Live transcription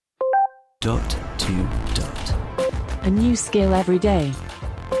Dot to dot. A new skill every day.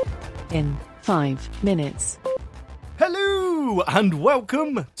 In 5 minutes. Hello and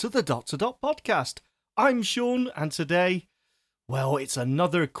welcome to the Dot to Dot podcast. I'm Sean and today, well, it's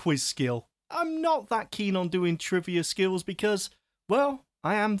another quiz skill. I'm not that keen on doing trivia skills because, well,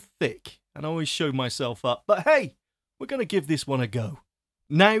 I am thick and I always show myself up. But hey, we're going to give this one a go.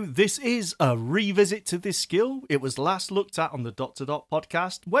 Now, this is a revisit to this skill. It was last looked at on the Dot to Dot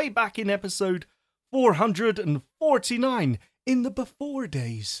podcast way back in episode 449 in the before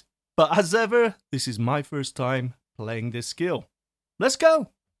days. But as ever, this is my first time playing this skill. Let's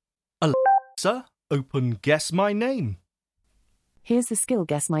go! Alexa, open Guess My Name. Here's the skill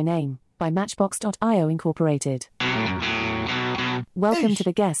Guess My Name by Matchbox.io Incorporated. Welcome to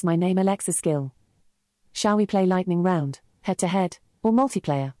the Guess My Name Alexa skill. Shall we play lightning round, head-to-head, or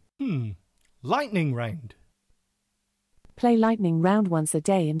multiplayer? Lightning round. Play lightning round once a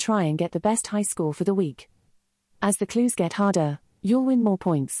day and try and get the best high score for the week. As the clues get harder, you'll win more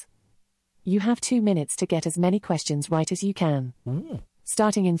points. You have 2 minutes to get as many questions right as you can. Ooh.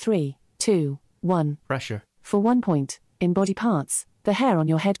 Starting in 3, 2, 1. Pressure. For 1 point, in body parts, the hair on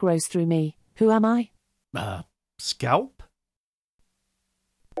your head grows through me. Who am I? Scalp?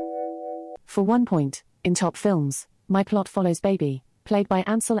 For 1 point, in top films, my plot follows Baby, played by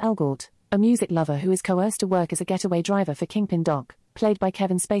Ansel Elgort, a music lover who is coerced to work as a getaway driver for Kingpin Doc, played by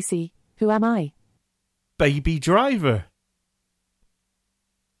Kevin Spacey. Who am I? Baby Driver.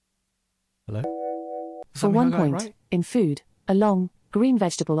 Hello? For 1 point, right? In food, a long, green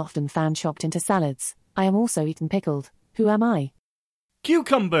vegetable often fan chopped into salads. I am also eaten pickled. Who am I?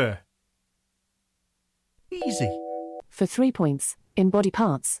 Cucumber. Easy. For 3 points, in body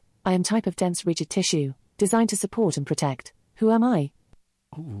parts, I am type of dense rigid tissue, designed to support and protect. Who am I?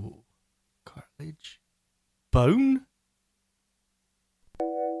 Ooh. Cartilage. Bone?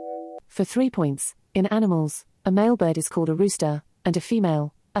 For 3 points, in animals, a male bird is called a rooster, and a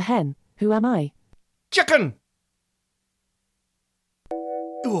female, a hen. Who am I? Chicken!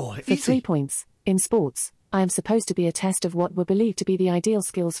 Ooh, For 3 points, in sports, I am supposed to be a test of what were believed to be the ideal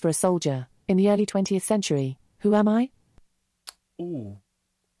skills for a soldier, in the early 20th century. Who am I? Ooh.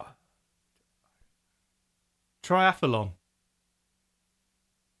 Triathlon.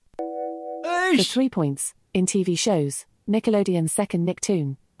 For 3 points, in TV shows, Nickelodeon's second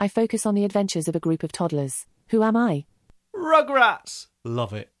Nicktoon, I focus on the adventures of a group of toddlers. Who am I? Rugrats!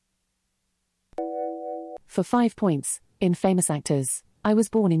 Love it. For 5 points, in famous actors, I was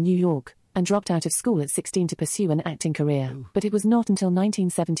born in New York, and dropped out of school at 16 to pursue an acting career. Ooh. But it was not until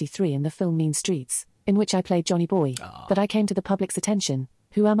 1973 in the film Mean Streets, in which I played Johnny Boy, that I came to the public's attention.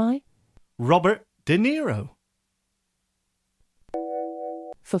 Who am I? Robert De Niro.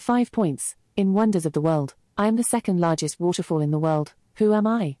 For 5 points, in Wonders of the World, I am the second largest waterfall in the world. Who am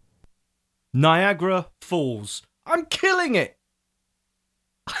I? Niagara Falls. I'm killing it!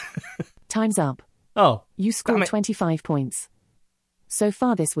 Time's up. Oh. You scored 25 points. So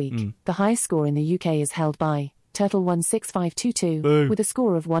far this week, the highest score in the UK is held by Turtle16522, Boo. with a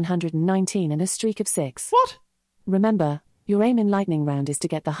score of 119 and a streak of 6. What? Remember, your aim in lightning round is to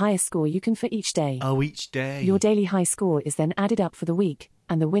get the highest score you can for each day. Oh, each day. Your daily high score is then added up for the week,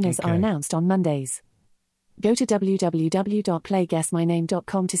 and the winners are announced on Mondays. Go to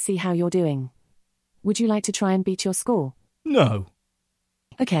www.playguessmyname.com to see how you're doing. Would you like to try and beat your score? No.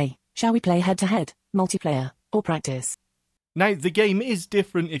 Okay, shall we play head-to-head, multiplayer, or practice? Now, the game is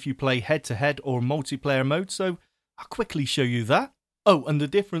different if you play head-to-head or multiplayer mode, so I'll quickly show you that. Oh, and the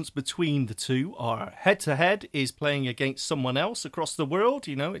difference between the two are head-to-head is playing against someone else across the world,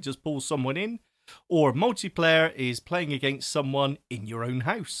 it just pulls someone in, or multiplayer is playing against someone in your own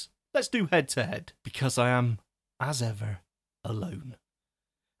house. Let's do head-to-head, because I am, as ever, alone.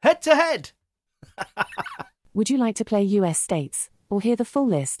 Head-to-head! Would you like to play US states, or hear the full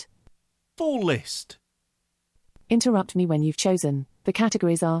list? Full list. Interrupt me when you've chosen. The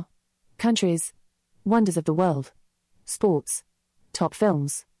categories are countries, wonders of the world, sports, top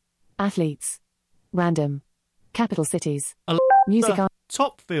films, athletes, random, capital cities, music.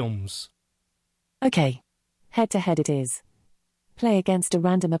 Top films. Okay. Head-to-head it is. Play against a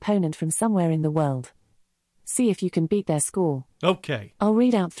random opponent from somewhere in the world. See if you can beat their score. Okay. I'll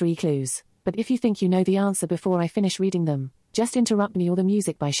read out 3 clues, but if you think you know the answer before I finish reading them, just interrupt me or the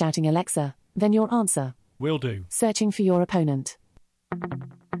music by shouting Alexa, then your answer. Will do. Searching for your opponent.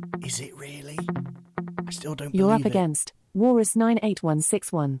 Is it really? I still don't You're believe up against Walrus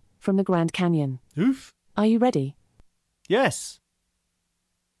 98161 from the Grand Canyon. Oof. Are you ready? Yes.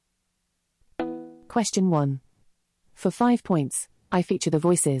 Question 1. For 5 points, I feature the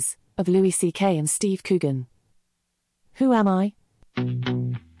voices of Louis C.K. and Steve Coogan. Who am I?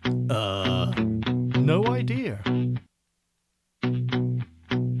 no idea.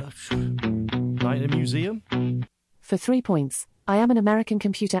 Night in a museum? For 3 points, I am an American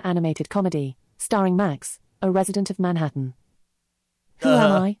computer animated comedy, starring Max, a resident of Manhattan. Who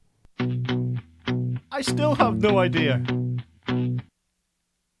am I? I still have no idea.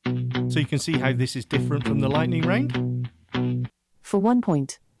 So you can see how this is different from the lightning round? For 1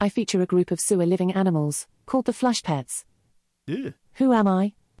 point, I feature a group of sewer living animals, called the Flush Pets. Ew. Who am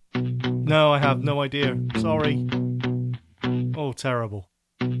I? No, I have no idea. Sorry. Oh, terrible.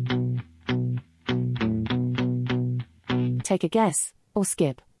 Take a guess, or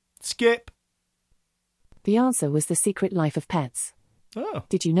skip. Skip. The answer was The Secret Life of Pets. Oh.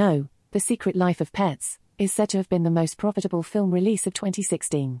 Did you know, The Secret Life of Pets is said to have been the most profitable film release of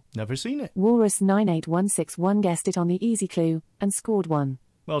 2016. Never seen it. Walrus98161 guessed it on the easy clue, and scored 1.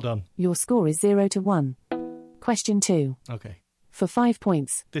 Well done. Your score is 0-1. Question 2. Okay. For 5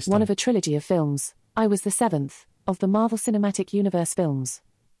 points, This one time. of a trilogy of films, I was the 7th, of the Marvel Cinematic Universe films.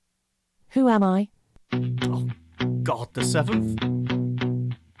 Who am I? Oh, God, the 7th?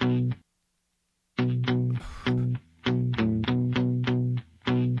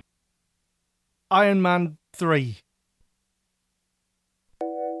 Iron Man 3.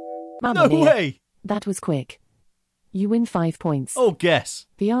 Mamma No mia. way! That was quick. You win 5 points. Oh, guess.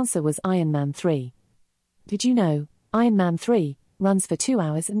 The answer was Iron Man 3. Did you know, Iron Man 3 runs for 2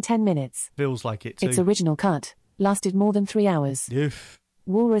 hours and 10 minutes. Feels like it too. Its original cut lasted more than 3 hours. Oof.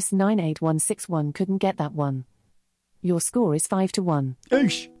 Walrus98161 couldn't get that one. Your score is 5-1.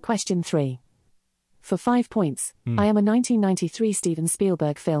 Oosh. Question 3. For 5 points, I am a 1993 Steven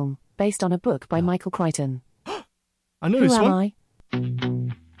Spielberg film, based on a book by Michael Crichton. I know Who this am one. I?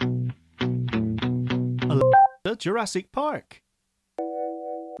 Jurassic Park.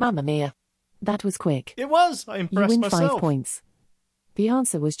 Mamma mia. That was quick. It was. I You impressed win myself. 5 points. The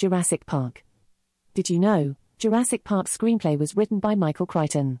answer was Jurassic Park. Did you know, Jurassic Park's screenplay was written by Michael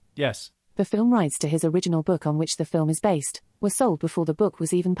Crichton? Yes. The film rights to his original book on which the film is based were sold before the book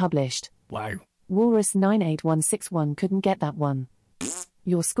was even published. Wow. Walrus98161 couldn't get that one.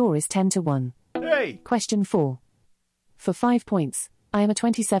 Your score is 10-1. Hey. Question 4. For 5 points, I am a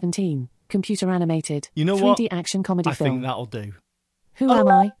 2017 computer animated You know 3D what? action comedy I film. think that'll do. Who am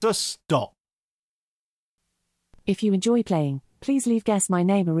I? Just stop. If you enjoy playing, please leave Guess My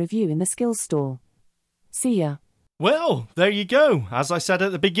Name a review in the skills store. See ya. Well, there you go. As I said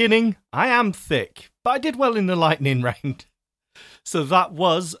at the beginning, I am thick, but I did well in the lightning round. So that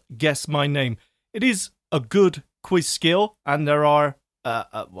was Guess My Name. It is a good quiz skill, and there are,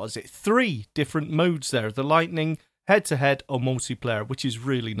 3 different modes there. The lightning, head-to-head, or multiplayer, which is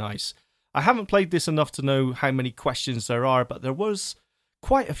really nice. I haven't played this enough to know how many questions there are, but there was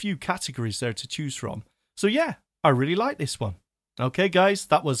quite a few categories there to choose from. So yeah, I really like this one. Okay guys,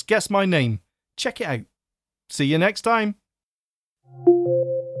 that was Guess My Name. Check it out. See you next time.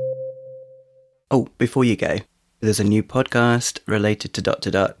 Oh, before you go, there's a new podcast related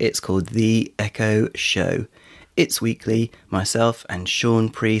to ... It's called The Echo Show. It's weekly. Myself and Sean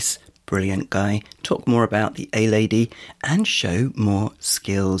Priest, brilliant guy, talk more about the A-Lady and show more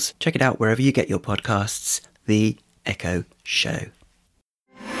skills. Check it out wherever you get your podcasts. The Echo Show.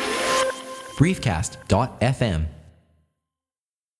 Briefcast.fm